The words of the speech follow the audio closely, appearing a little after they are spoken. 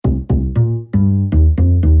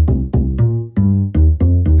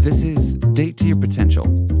Date to your potential,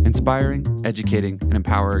 inspiring, educating, and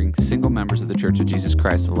empowering single members of the Church of Jesus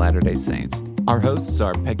Christ of Latter-day Saints. Our hosts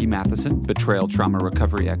are Peggy Matheson, betrayal trauma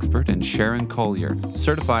recovery expert, and Sharon Collier,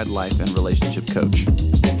 certified life and relationship coach.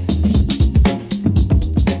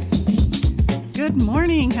 Good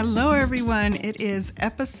morning. Hello, everyone. It is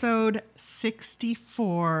episode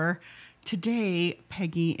 64. Today,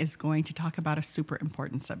 Peggy is going to talk about a super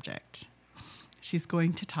important subject. She's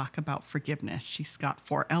going to talk about forgiveness. She's got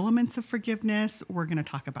 4 elements of forgiveness. We're going to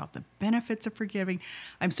talk about the benefits of forgiving.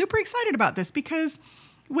 I'm super excited about this because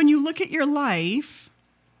when you look at your life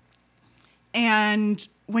and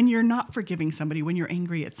when you're not forgiving somebody, when you're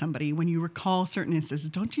angry at somebody, when you recall certain instances,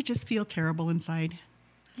 don't you just feel terrible inside?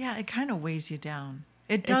 Yeah, it kind of weighs you down.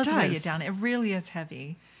 It does weigh you down. It really is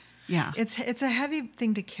heavy. Yeah. It's a heavy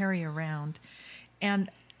thing to carry around. And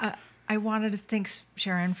I wanted to thank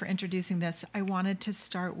Sharon for introducing this. I wanted to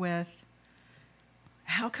start with,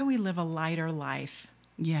 how can we live a lighter life?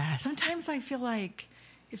 Yes. Sometimes it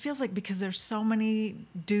feels like because there's so many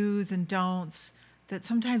do's and don'ts that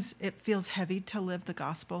sometimes it feels heavy to live the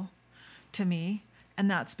gospel to me.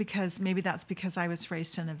 And that's because I was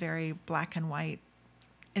raised in a very black and white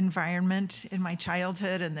environment in my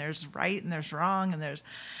childhood, and there's right and there's wrong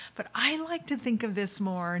but I like to think of this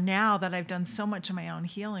more now that I've done so much of my own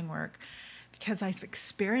healing work, because I've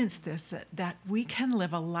experienced this, that we can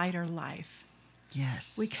live a lighter life.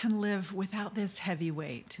 Yes. We can live without this heavy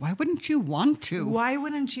weight. Why wouldn't you want to? Why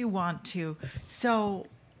wouldn't you want to? So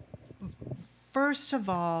first of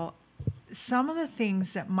all, some of the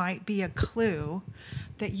things that might be a clue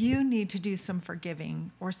that you need to do some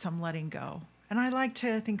forgiving or some letting go. And I like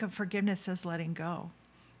to think of forgiveness as letting go.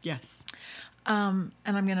 Yes. And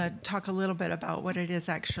I'm going to talk a little bit about what it is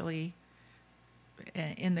actually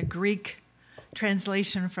in the Greek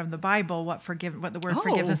translation from the Bible, what the word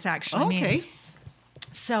forgiveness actually means.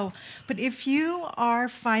 So, but if you are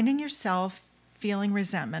finding yourself feeling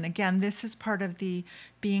resentment, again, this is part of the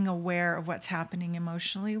being aware of what's happening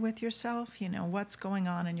emotionally with yourself. You know, what's going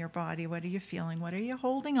on in your body? What are you feeling? What are you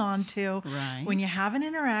holding on to? Right. When you have an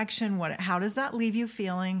interaction, how does that leave you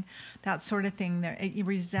feeling? That sort of thing.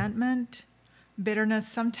 Resentment, bitterness.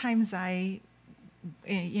 Sometimes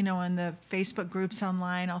in the Facebook groups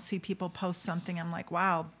online, I'll see people post something. I'm like,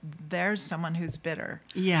 wow, there's someone who's bitter.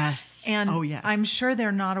 Yes. And yes. I'm sure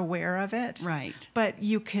they're not aware of it. Right. But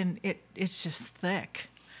it's just thick.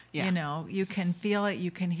 Yeah. You can feel it.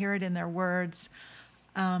 You can hear it in their words.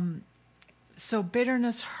 So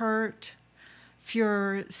bitterness, hurt, if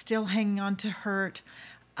you're still hanging on to hurt,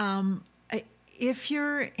 if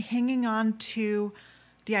you're hanging on to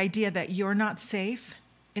the idea that you're not safe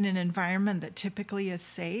in an environment that typically is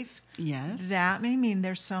safe, yes, that may mean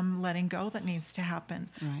there's some letting go that needs to happen.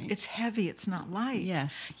 Right. It's heavy. It's not light.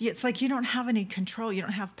 Yes. It's like you don't have any control. You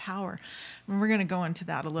don't have power. And we're going to go into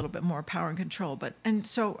that a little bit more, power and control.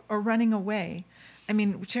 Or running away. I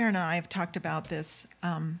mean, Sharon and I have talked about this.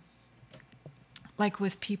 Like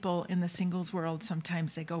with people in the singles world,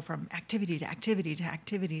 sometimes they go from activity to activity to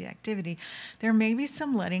activity to activity. There may be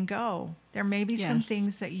some letting go. There may be some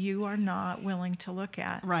things that you are not willing to look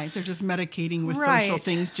at. Right. They're just medicating with social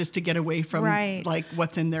things just to get away from like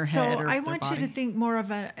what's in their head or their body. So I want you to think more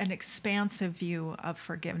of an expansive view of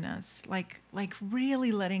forgiveness, like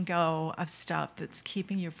really letting go of stuff that's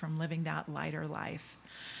keeping you from living that lighter life.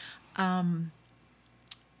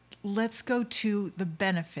 Let's go to the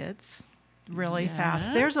benefits really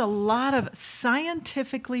fast. There's a lot of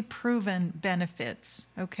scientifically proven benefits,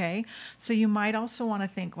 okay? So you might also want to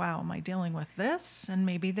think, wow, am I dealing with this? And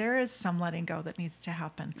maybe there is some letting go that needs to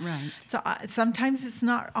happen. Right. So sometimes it's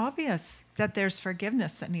not obvious that there's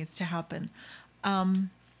forgiveness that needs to happen.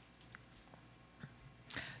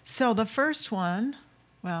 So the first one,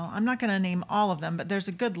 well, I'm not going to name all of them, but there's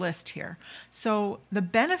a good list here. So the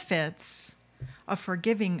benefits of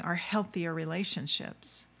forgiving are healthier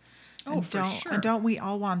relationships. For sure. And don't we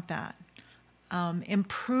all want that?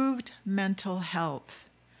 Improved mental health,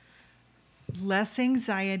 less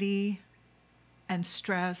anxiety and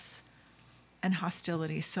stress and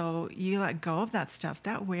hostility. So you let go of that stuff.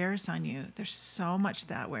 That wears on you. There's so much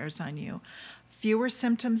that wears on you. Fewer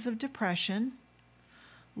symptoms of depression,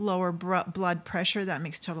 lower blood pressure. That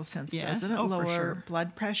makes total sense, doesn't it? For sure.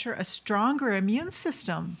 Blood pressure, a stronger immune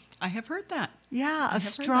system. I have heard that. Yeah,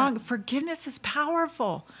 forgiveness is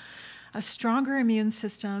powerful. A stronger immune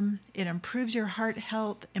system, it improves your heart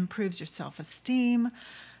health, improves your self-esteem.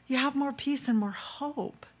 You have more peace and more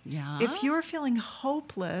hope. Yeah. If you're feeling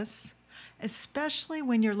hopeless especially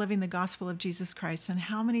when you're living the gospel of Jesus Christ. And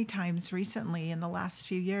how many times recently in the last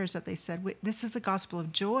few years that they said, this is a gospel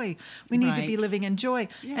of joy. We need to be Right. living in joy.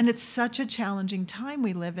 Yes. And it's such a challenging time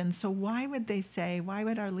we live in. So why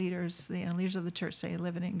would our leaders, leaders of the church say,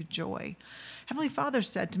 living in joy? Heavenly Father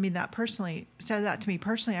said that to me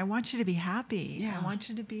personally, I want you to be happy. Yeah. I want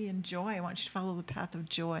you to be in joy. I want you to follow the path of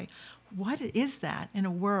joy. What is that in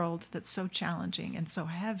a world that's so challenging and so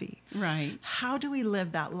heavy? Right. How do we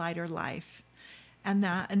live that lighter life?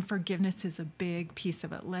 And forgiveness is a big piece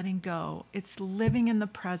of it. Letting go. It's living in the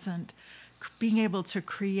present, being able to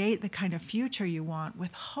create the kind of future you want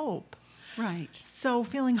with hope. Right. So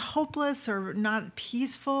feeling hopeless or not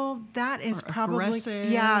peaceful, that is Or probably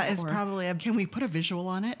aggressive, or probably a Can we put a visual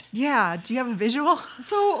on it? yeah. Do you have a visual?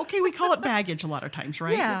 So, okay, we call it baggage a lot of times,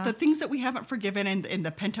 right? Yeah. The things that we haven't forgiven and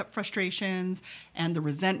the pent-up frustrations and the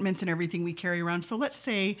resentments and everything we carry around. So let's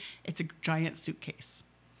say it's a giant suitcase.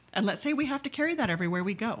 And let's say we have to carry that everywhere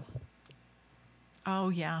we go. Oh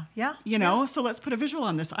yeah, yeah. You know, so let's put a visual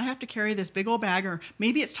on this. I have to carry this big old bag, or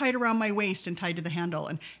maybe it's tied around my waist and tied to the handle,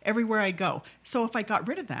 and everywhere I go. So if I got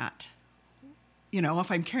rid of that,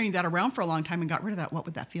 if I'm carrying that around for a long time and got rid of that, what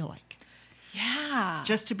would that feel like? Yeah.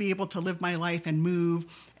 Just to be able to live my life and move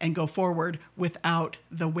and go forward without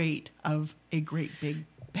the weight of a great big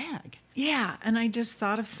bag. Yeah, and I just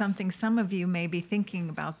thought of something. Some of you may be thinking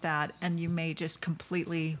about that, and you may just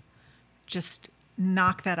completely just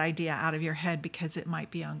knock that idea out of your head because it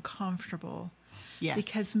might be uncomfortable. Yes.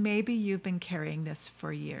 Because maybe you've been carrying this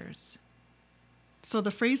for years. So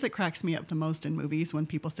the phrase that cracks me up the most in movies when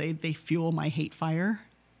people say they fuel my hate fire.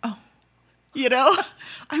 Oh.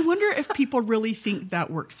 I wonder if people really think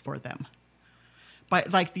that works for them.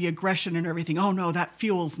 But like the aggression and everything, oh no, that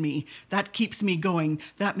fuels me. That keeps me going.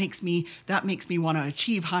 That makes me want to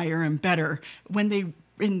achieve higher and better. When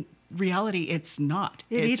in reality, it's not.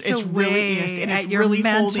 It's really away and at it's your really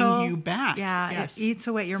mental, holding you back. Yeah, Yes. It eats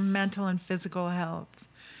away at your mental and physical health.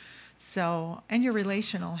 So, and your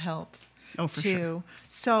relational health. Oh, for too. sure.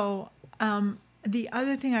 So, the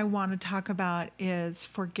other thing I want to talk about is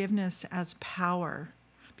forgiveness as power.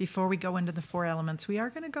 Before we go into the 4 elements, we are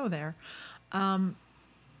going to go there.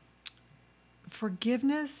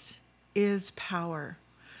 Forgiveness is power.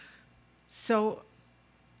 So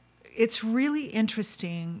it's really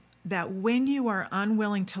interesting that when you are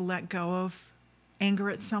unwilling to let go of anger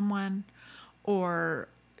at someone, or,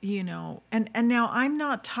 and now I'm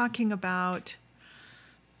talking about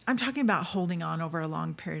holding on over a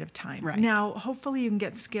long period of time. Right. Now, hopefully you can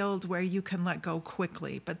get skilled where you can let go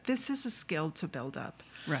quickly, but this is a skill to build up.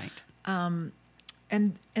 Right. And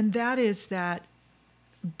that is that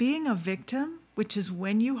being a victim, which is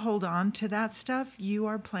when you hold on to that stuff, you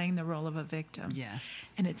are playing the role of a victim. Yes.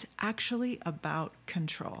 And it's actually about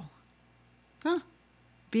control. Huh.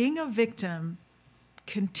 Being a victim,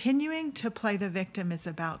 continuing to play the victim is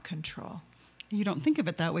about control. You don't think of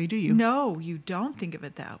it that way, do you? No, you don't think of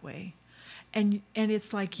it that way. And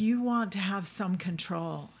it's like you want to have some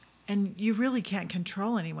control. And you really can't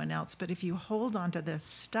control anyone else. But if you hold on to this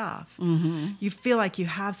stuff, you feel like you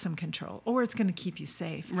have some control, or it's going to keep you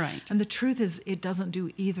safe. Right. And the truth is, it doesn't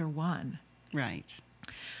do either one. Right.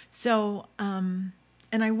 So, and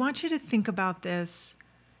I want you to think about this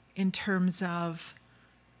in terms of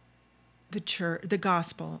the church, the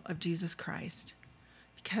gospel of Jesus Christ,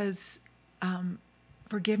 because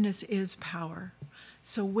forgiveness is power.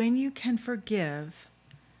 So when you can forgive,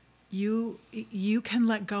 you can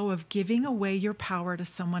let go of giving away your power to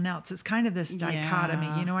someone else. It's kind of this dichotomy,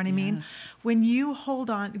 you know what I mean? Yes. When you hold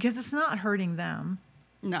on, because it's not hurting them.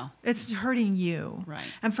 No. It's hurting you. Right.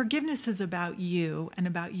 And forgiveness is about you and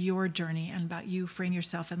about your journey and about you freeing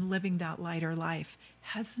yourself and living that lighter life.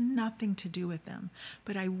 Has nothing to do with them.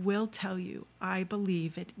 But I will tell you, I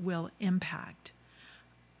believe it will impact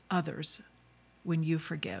others when you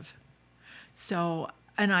forgive. So,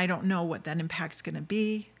 and I don't know what that impact's going to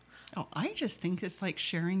be. Oh, I just think it's like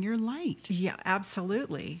sharing your light. Yeah,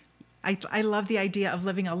 absolutely. I love the idea of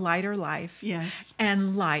living a lighter life. Yes.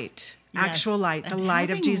 And light. Yes. Actual light, the And light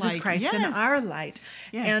of having Jesus light. Christ and Yes. our light.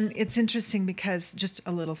 Yes. And it's interesting because, just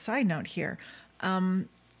a little side note here,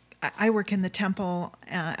 I work in the temple,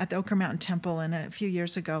 at the Oquirrh Mountain Temple, and a few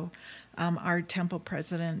years ago, our temple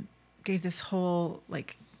president gave this whole,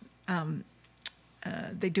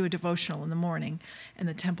 they do a devotional in the morning, and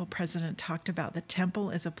the temple president talked about the temple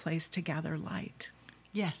is a place to gather light.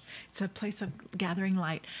 Yes. It's a place of gathering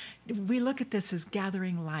light. We look at this as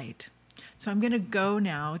gathering light. So I'm going to go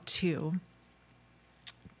now to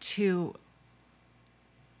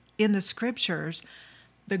in the scriptures,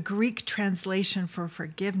 the Greek translation for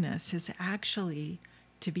forgiveness is actually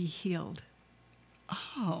to be healed.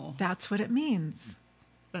 Oh, That's what it means.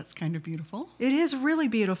 that's kind of beautiful. It is really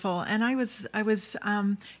beautiful. And I was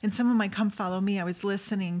in some of my Come Follow Me, I was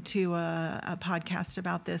listening to a podcast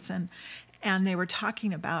about this, and they were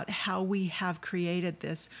talking about how we have created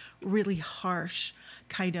this really harsh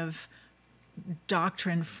kind of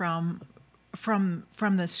doctrine from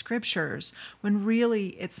the scriptures, when really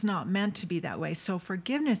it's not meant to be that way. So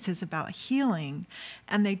forgiveness is about healing,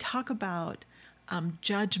 and they talk about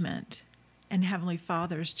judgment and Heavenly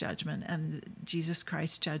Father's judgment and Jesus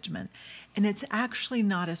Christ's judgment. And it's actually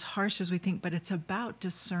not as harsh as we think, but it's about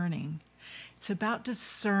discerning. It's about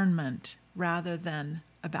discernment rather than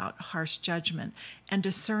about harsh judgment. And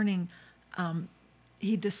discerning,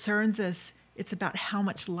 he discerns us, it's about how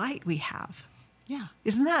much light we have. Yeah.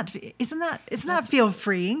 Isn't that feel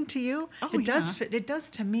freeing to you? Oh, it does. yeah. It does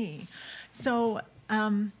to me. So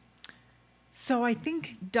I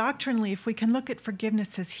think doctrinally, if we can look at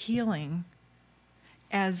forgiveness as healing,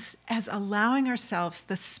 as allowing ourselves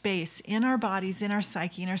the space in our bodies, in our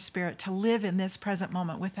psyche, in our spirit to live in this present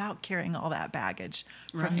moment without carrying all that baggage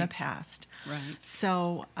from the Right. past. Right.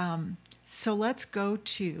 So let's go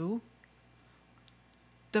to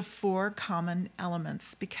the 4 common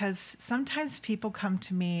elements, because sometimes people come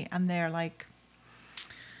to me and they're like,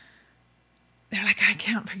 I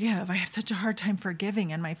can't forgive. I have such a hard time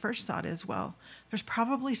forgiving. And my first thought is, well, there's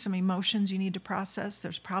probably some emotions you need to process.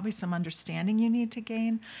 There's probably some understanding you need to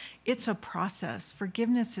gain. It's a process.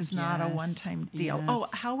 Forgiveness is not a Yes, one-time deal. yes. Oh,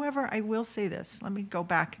 however, I will say this. Let me go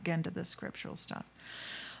back again to the scriptural stuff.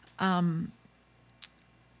 A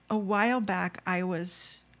while back, I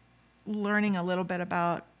was learning a little bit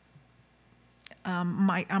about on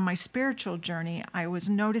my spiritual journey. I was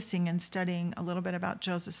noticing and studying a little bit about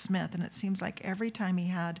Joseph Smith, and it seems like every time he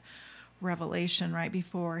had revelation right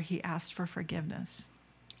before, he asked for forgiveness.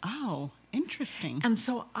 Oh, interesting. And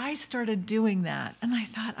so I started doing that, and I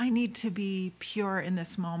thought, I need to be pure in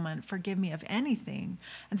this moment. Forgive me of anything.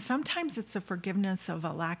 And sometimes it's a forgiveness of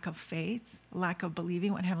a lack of faith, lack of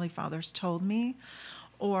believing what Heavenly Father's told me,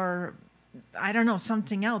 or I don't know,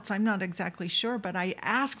 something else. I'm not exactly sure, but I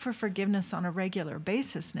ask for forgiveness on a regular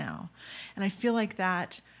basis now. And I feel like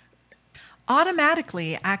that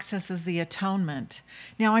automatically accesses the atonement.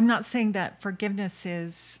 Now, I'm not saying that forgiveness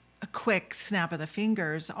is a quick snap of the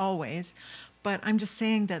fingers always, but I'm just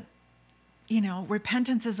saying that,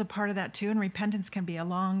 repentance is a part of that too, and repentance can be a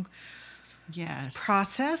long Yes.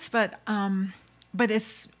 process, but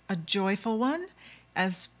it's a joyful one,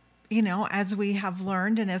 as we have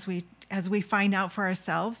learned and as we find out for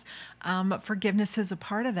ourselves. But forgiveness is a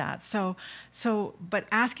part of that. But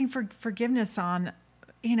asking for forgiveness on,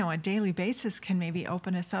 a daily basis can maybe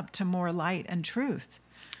open us up to more light and truth.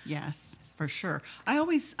 Yes, for sure. I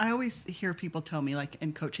always hear people tell me, like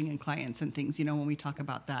in coaching and clients and things, when we talk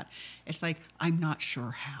about that, it's like, I'm not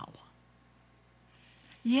sure how.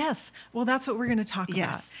 Yes. Well, that's what we're going to talk about.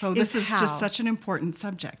 Yes. So this is how. just such an important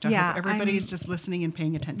subject. I hope everybody's just listening and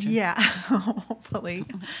paying attention. Yeah, hopefully.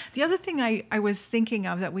 The other thing I was thinking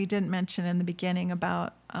of that we didn't mention in the beginning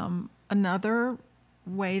about another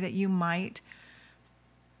way that you might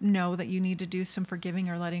know that you need to do some forgiving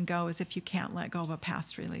or letting go is if you can't let go of a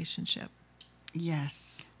past relationship.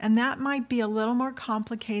 Yes. And that might be a little more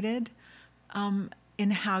complicated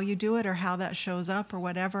in how you do it or how that shows up or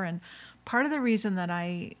whatever. And part of the reason that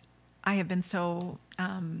I have been so,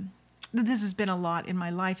 this has been a lot in my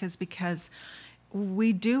life is because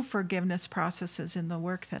we do forgiveness processes in the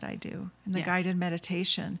work that I do, in the Yes. guided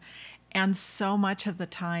meditation. And so much of the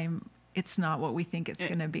time, it's not what we think it's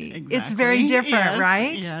going to be. Exactly. It's very different, Yes,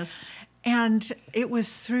 right? Yes. And it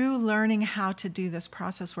was through learning how to do this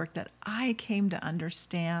process work that I came to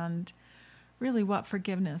understand really what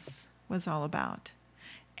forgiveness was all about.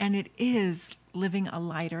 And it is living a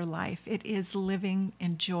lighter life. It is living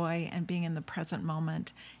in joy and being in the present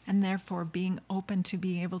moment, and therefore being open to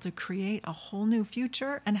being able to create a whole new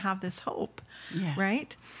future and have this hope, Yes.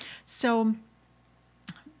 right? So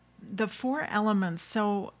the 4 elements,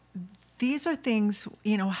 so these are things,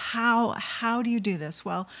 how do you do this?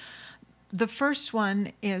 Well, the first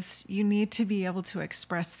one is you need to be able to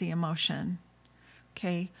express the emotion,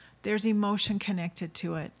 okay? There's emotion connected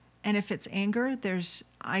to it. And if it's anger,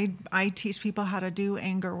 I teach people how to do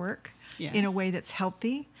anger work in a Yes. way that's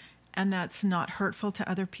healthy and that's not hurtful to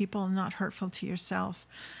other people and not hurtful to yourself.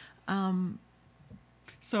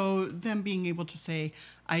 So them being able to say,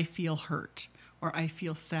 I feel hurt or I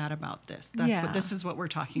feel sad about this. This is what we're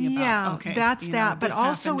talking about. Yeah, Okay. that's that. But this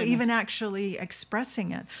also happened and- even actually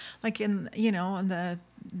expressing it, like in the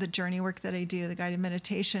the journey work that I do, the guided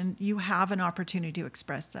meditation, you have an opportunity to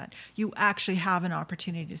express that. You actually have an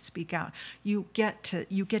opportunity to speak out. You get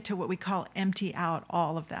to what we call empty out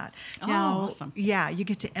all of that. Now, awesome. yeah, you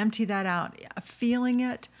get to empty that out, feeling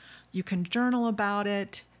it. You can journal about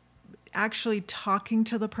it, actually talking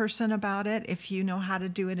to the person about it if you know how to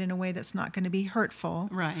do it in a way that's not going to be hurtful.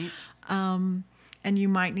 Right. And you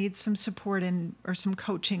might need some support or some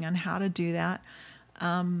coaching on how to do that.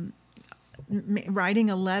 Writing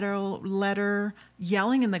a letter,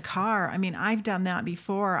 yelling in the car. I mean, I've done that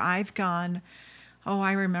before. I've gone,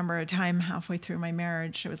 I remember a time halfway through my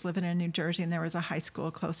marriage. I was living in New Jersey, and there was a high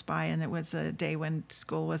school close by, and it was a day when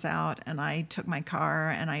school was out, and I took my car,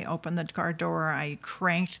 and I opened the car door. I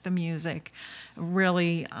cranked the music,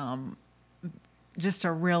 really, just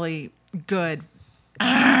a really good,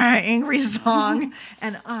 angry song,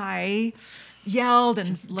 and I yelled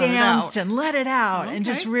and danced and let it out, and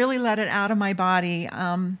just really let it out of my body.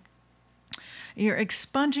 You're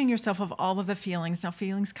expunging yourself of all of the feelings. Now,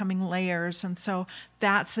 feelings come in layers, and so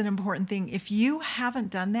that's an important thing. If you haven't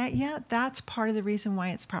done that yet, that's part of the reason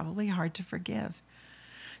why it's probably hard to forgive.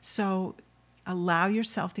 So allow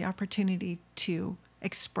yourself the opportunity to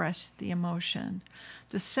express the emotion.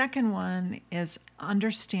 The second one is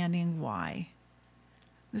understanding why.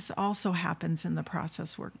 This also happens in the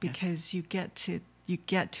process work because you get to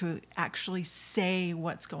actually say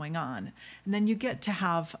what's going on, and then you get to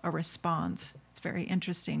have a response. It's very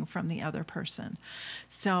interesting from the other person.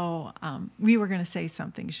 So we were going to say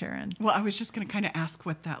something, Sharon. Well, I was just going to kind of ask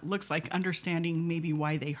what that looks like, understanding maybe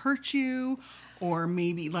why they hurt you, or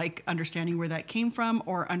maybe like understanding where that came from,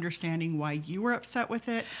 or understanding why you were upset with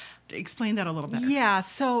it. Explain that a little better. Yeah,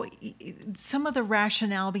 so some of the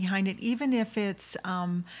rationale behind it, even if it's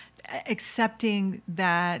accepting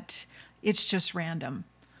that it's just random.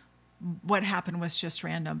 What happened was just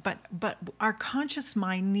random. But our conscious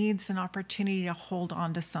mind needs an opportunity to hold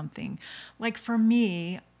on to something. Like for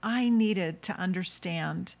me, I needed to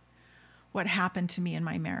understand what happened to me in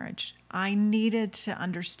my marriage. I needed to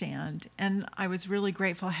understand. And I was really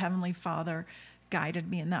grateful Heavenly Father guided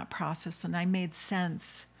me in that process. And I made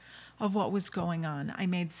sense of what was going on. I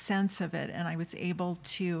made sense of it, and I was able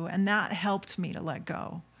to, and that helped me to let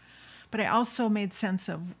go. But I also made sense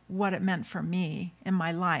of what it meant for me in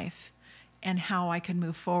my life and how I could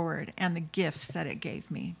move forward and the gifts that it gave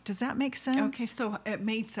me. Does that make sense? Okay, so it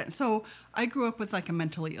made sense. So I grew up with like a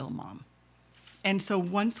mentally ill mom. And so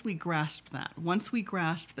once we grasped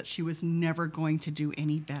that she was never going to do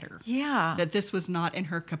any better. Yeah. That this was not in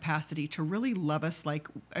her capacity to really love us like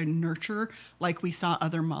and nurture like we saw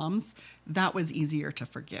other moms, that was easier to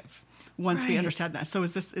forgive. Once we understand that. So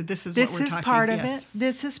this is what we're talking about.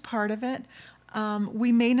 This is part of it.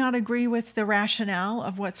 We may not agree with the rationale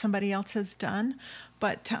of what somebody else has done,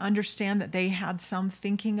 but to understand that they had some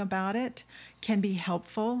thinking about it can be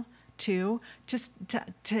helpful too. Just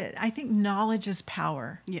to I think knowledge is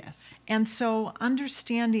power. Yes. And so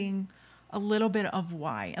understanding a little bit of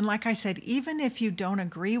why. And like I said, even if you don't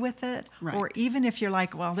agree with it, or even if you're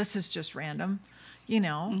like, well, this is just random,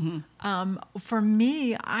 for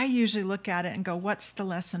me, I usually look at it and go, what's the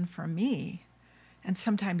lesson for me? And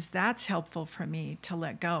sometimes that's helpful for me to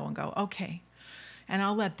let go and go, okay. And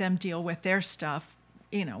I'll let them deal with their stuff,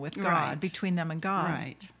 with God, between them and God.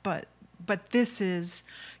 Right. But this is,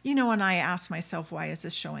 and I ask myself, why is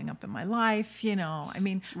this showing up in my life?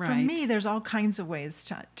 For me, there's all kinds of ways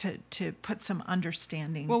to put some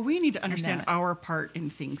understanding. Well, we need to understand our part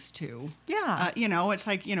in things too. Yeah. It's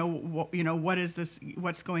like, what is this,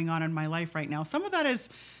 what's going on in my life right now? Some of that is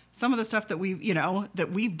some of the stuff that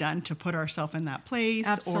we've done to put ourselves in that place.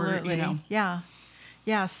 Absolutely. Or,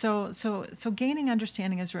 Yeah. So gaining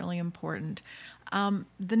understanding is really important.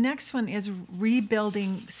 The next one is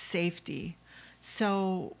rebuilding safety.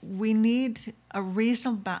 So we need a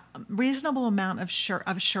reasonable amount of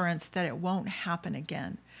assurance that it won't happen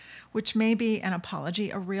again, which may be an apology,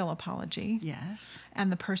 a real apology. Yes.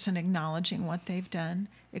 And the person acknowledging what they've done.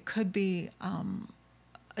 It could be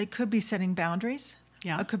setting boundaries.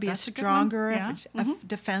 Yeah, it could be that's a stronger Mm-hmm.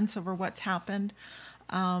 defense over what's happened.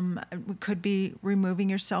 It could be removing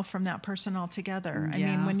yourself from that person altogether. Yeah. I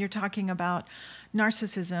mean, when you're talking about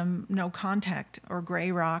narcissism, no contact or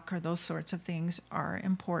gray rock or those sorts of things are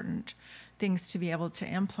important things to be able to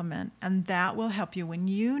implement. And that will help you when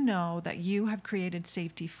you know that you have created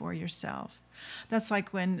safety for yourself. That's like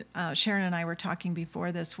when Sharon and I were talking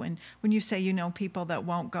before this, when you say people that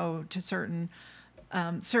won't go to certain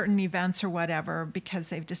events or whatever because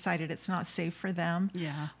they've decided it's not safe for them.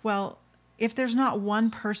 Yeah. Well, if there's not one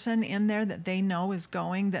person in there that they know is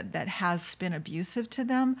going that has been abusive to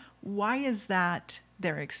them, why is that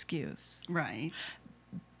their excuse? Right.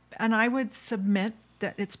 And I would submit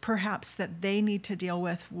that it's perhaps that they need to deal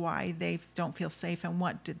with why they don't feel safe and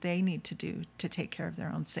what do they need to do to take care of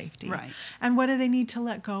their own safety. Right. And what do they need to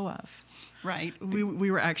let go of? Right. We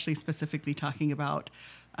were actually specifically talking about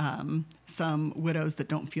some widows that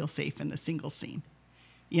don't feel safe in the single scene.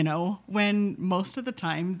 When most of the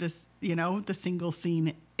time the single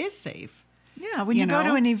scene is safe. Yeah, when you go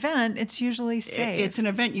to an event, it's usually safe. It's an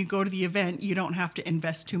event. You go to the event. You don't have to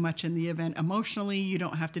invest too much in the event emotionally. You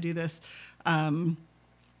don't have to do this.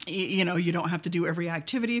 You don't have to do every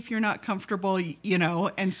activity if you're not comfortable.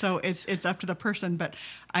 And so it's up to the person. But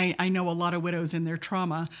I know a lot of widows in their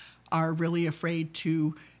trauma are really afraid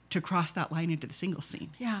to cross that line into the single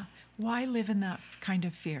scene. Yeah. Why live in that kind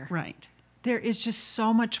of fear? Right. There is just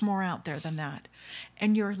so much more out there than that.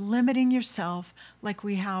 And you're limiting yourself like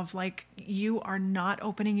you are not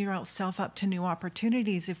opening yourself up to new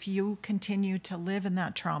opportunities if you continue to live in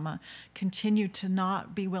that trauma, continue to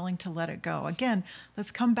not be willing to let it go. Again, let's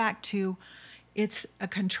come back to it's a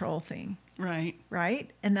control thing. Right. Right?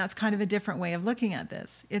 And that's kind of a different way of looking at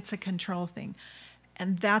this. It's a control thing.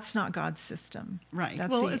 And that's not God's system. Right.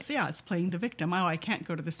 That's it's playing the victim. Oh, I can't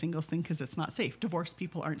go to the singles thing because it's not safe. Divorced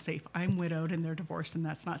people aren't safe. I'm widowed and they're divorced and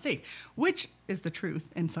that's not safe, which is the truth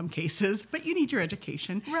in some cases. But you need your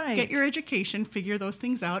education. Right. Get your education, figure those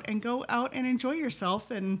things out, and go out and enjoy yourself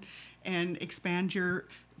and expand your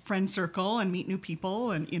friend circle and meet new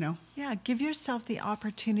people and. Yeah, give yourself the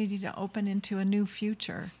opportunity to open into a new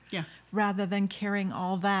future. Yeah. Rather than carrying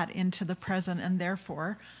all that into the present and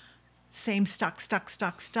therefore same stuck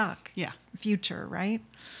Yeah. future, right?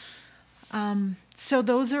 So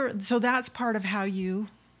that's part of how you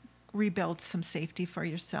rebuild some safety for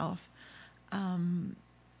yourself. And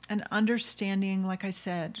understanding, like I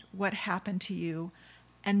said, what happened to you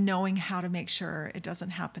and knowing how to make sure it doesn't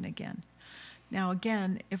happen again. Now,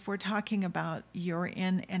 again, if we're talking about you're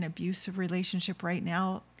in an abusive relationship right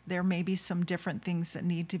now, there may be some different things that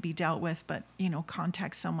need to be dealt with, but,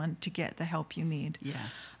 contact someone to get the help you need.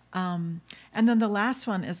 Yes. And then the last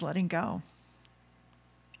one is letting go.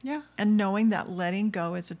 Yeah. And knowing that letting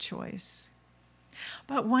go is a choice.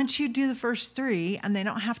 But once you do the first three, and they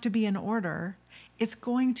don't have to be in order, it's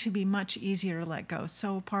going to be much easier to let go.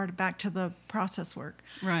 So back to the process work.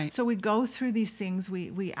 Right. So we go through these things,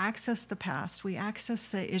 we access the past, we access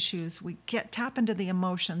the issues, we tap into the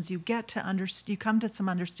emotions, you come to some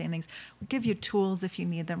understandings. We give you tools if you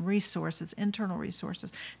need them, resources, internal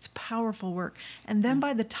resources. It's powerful work. And then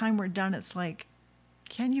by the time we're done, it's like,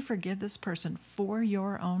 can you forgive this person for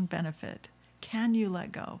your own benefit? Can you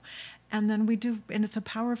let go? And then we do, and it's a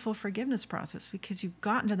powerful forgiveness process because you've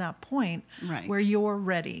gotten to that point Right. where you're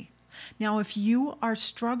ready. Now, if you are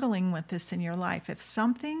struggling with this in your life, if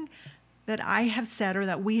something that I have said or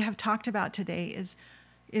that we have talked about today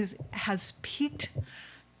has piqued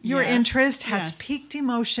your Yes, interest, has yes. piqued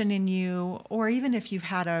emotion in you, or even if you've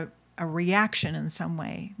had a reaction in some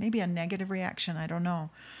way, maybe a negative reaction, I don't know,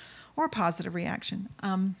 or a positive reaction,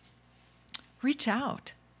 reach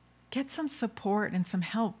out. Get some support and some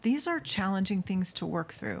help. These are challenging things to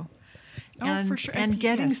work through. Oh, for sure. And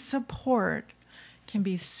getting Yes. support can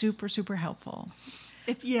be super, super helpful.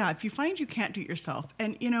 If you find you can't do it yourself,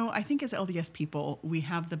 and I think as LDS people, we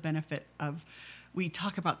have the benefit of, we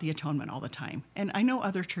talk about the atonement all the time. And I know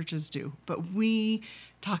other churches do, but we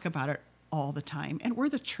talk about it all the time. And we're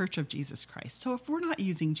the Church of Jesus Christ. So if we're not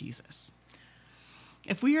using Jesus,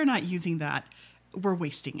 if we are not using that, we're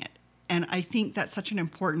wasting it. And I think that's such an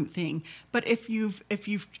important thing. But if you've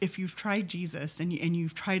tried Jesus and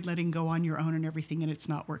you've tried letting go on your own and everything and it's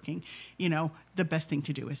not working, the best thing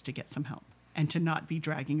to do is to get some help and to not be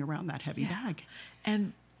dragging around that heavy bag.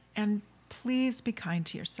 And please be kind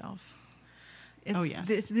to yourself. Oh, yes.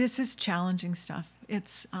 This is challenging stuff.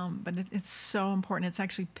 But it's so important. It's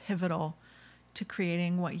actually pivotal to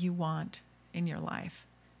creating what you want in your life.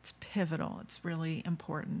 It's pivotal. It's really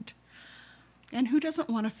important. And who doesn't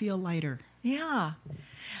want to feel lighter? Yeah.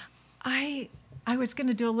 I was going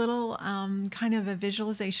to do a little kind of a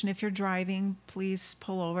visualization. If you're driving, please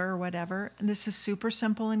pull over or whatever. And this is super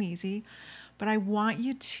simple and easy. But I want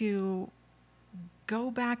you to go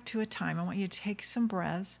back to a time. I want you to take some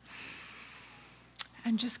breaths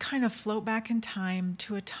and just kind of float back in time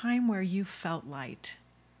to a time where you felt light,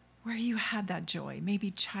 where you had that joy,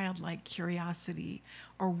 maybe childlike curiosity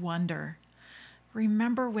or wonder.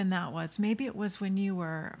 Remember when that was. Maybe it was when you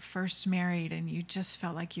were first married and you just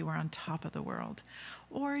felt like you were on top of the world.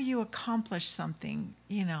 Or you accomplished something,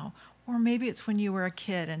 Or maybe it's when you were a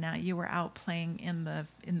kid and now you were out playing in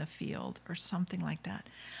the field or something like that.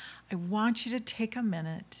 I want you to take a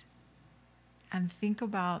minute and think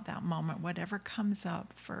about that moment, whatever comes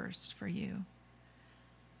up first for you.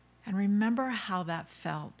 And remember how that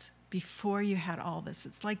felt before you had all this.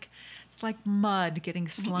 It's like mud getting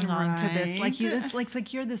slung onto this. Like it's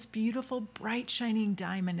like you're this beautiful, bright, shining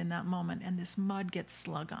diamond in that moment, and this mud gets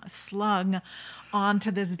slung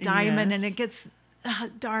onto this diamond, and it gets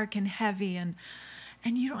dark and heavy, and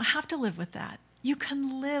you don't have to live with that. You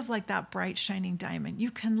can live like that bright, shining diamond. You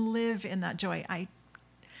can live in that joy.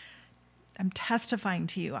 I'm testifying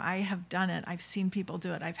to you. I have done it. I've seen people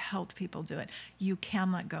do it. I've helped people do it. You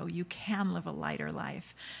can let go. You can live a lighter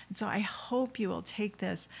life. And so I hope you will take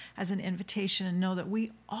this as an invitation and know that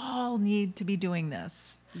we all need to be doing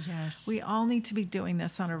this. Yes. We all need to be doing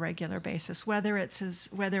this on a regular basis, whether it's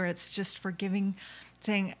just forgiving,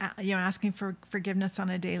 saying, asking for forgiveness on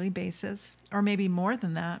a daily basis, or maybe more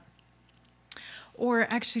than that. Or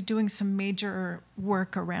actually doing some major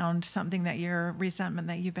work around something that your resentment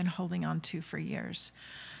that you've been holding on to for years,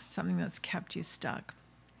 something that's kept you stuck.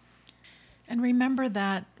 And remember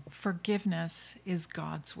that forgiveness is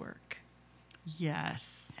God's work.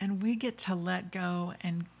 Yes. And we get to let go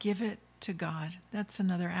and give it to God. That's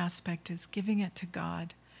another aspect, is giving it to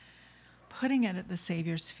God, putting it at the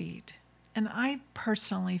Savior's feet. And I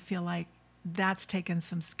personally feel like that's taken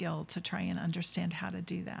some skill to try and understand how to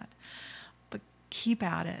do that. Keep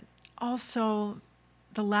at it. Also,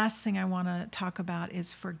 the last thing I want to talk about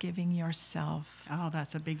is forgiving yourself. Oh,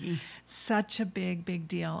 that's a biggie. Such a big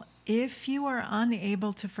deal. If you are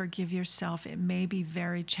unable to forgive yourself, it may be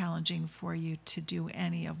very challenging for you to do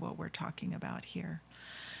any of what we're talking about here.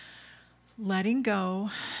 Letting go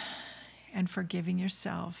and forgiving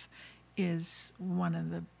yourself is one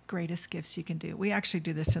of the greatest gifts you can do. We actually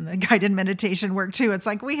do this in the guided meditation work too. It's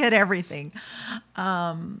like we hit everything.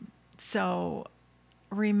 So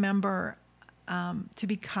remember to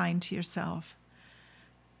be kind to yourself.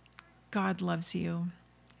 God loves you.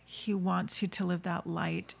 He wants you to live that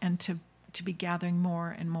light and to be gathering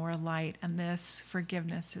more and more light. And this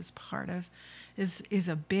forgiveness is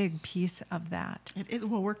a big piece of that. It is.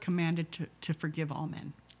 Well, we're commanded to forgive all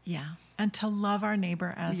men. Yeah. And to love our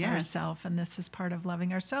neighbor as ourselves. And this is part of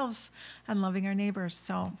loving ourselves and loving our neighbors.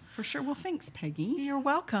 So for sure. Well, thanks, Peggy. You're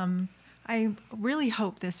welcome. I really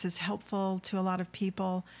hope this is helpful to a lot of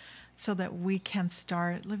people so that we can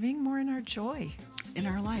start living more in our joy. In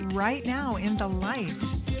our light. Right now, in the light.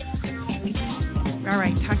 All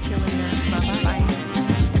right, talk to you later. Bye-bye.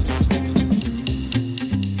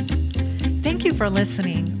 Thank you for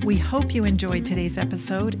listening. We hope you enjoyed today's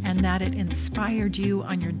episode and that it inspired you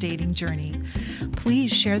on your dating journey.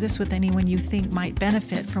 Please share this with anyone you think might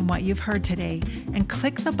benefit from what you've heard today, and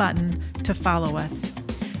click the button to follow us.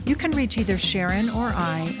 You can reach either Sharon or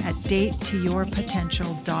I at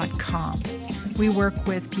datetoyourpotential.com. We work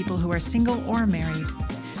with people who are single or married.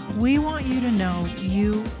 We want you to know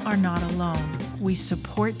you are not alone. We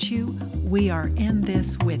support you. We are in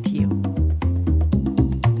this with you.